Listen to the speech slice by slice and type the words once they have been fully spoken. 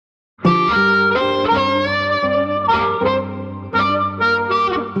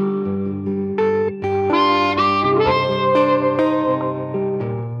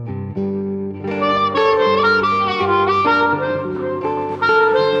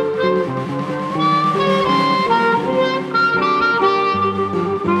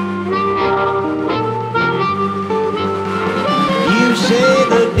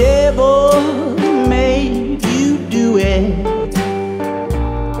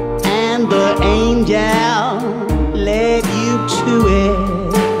the angel led you to it.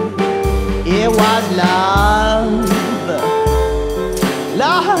 It was love.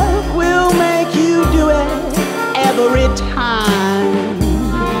 Love will make you do it every time.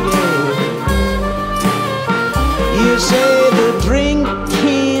 You say the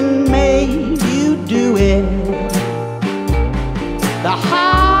drinking made you do it. The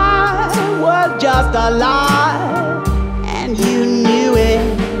high was just a lie, and you knew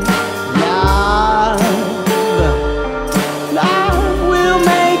it. Love will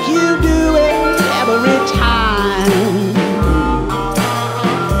make you do it every time.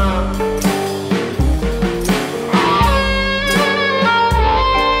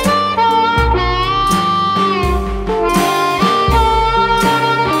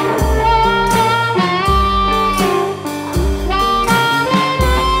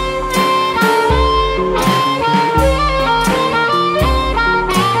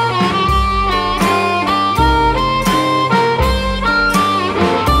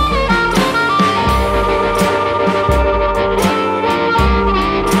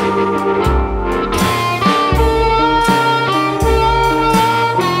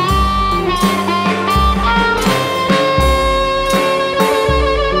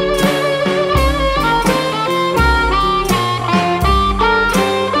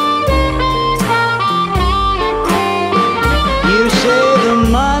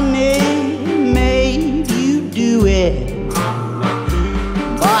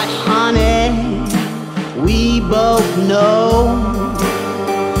 But honey, we both know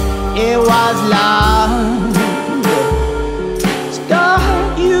it was love.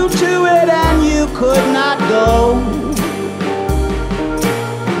 Stuck you to it and you could not go.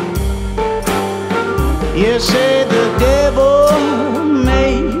 You say the devil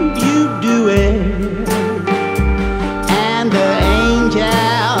made you do it, and the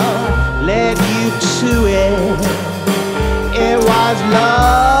angel led you to it. It was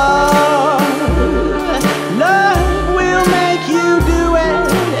love. Love will make you do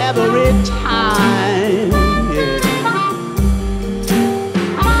it every time.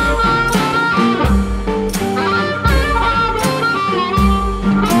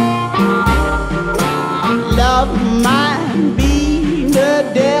 Love might be the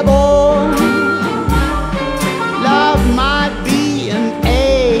devil. Love might be an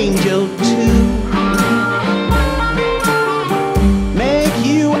angel too.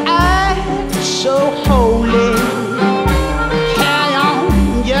 So holy, carry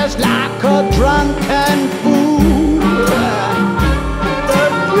on just like a drunken fool. The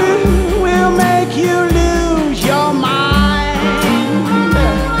thrill will make you lose your mind,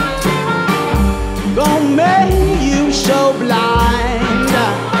 gonna make you so blind.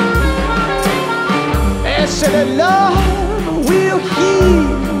 They say that love will heal.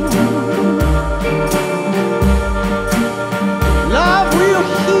 Love will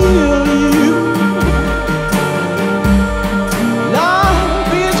heal you.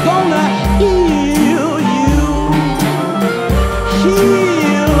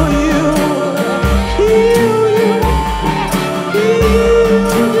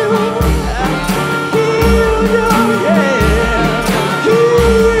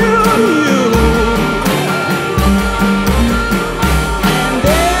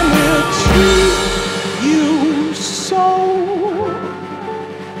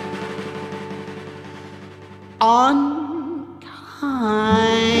 On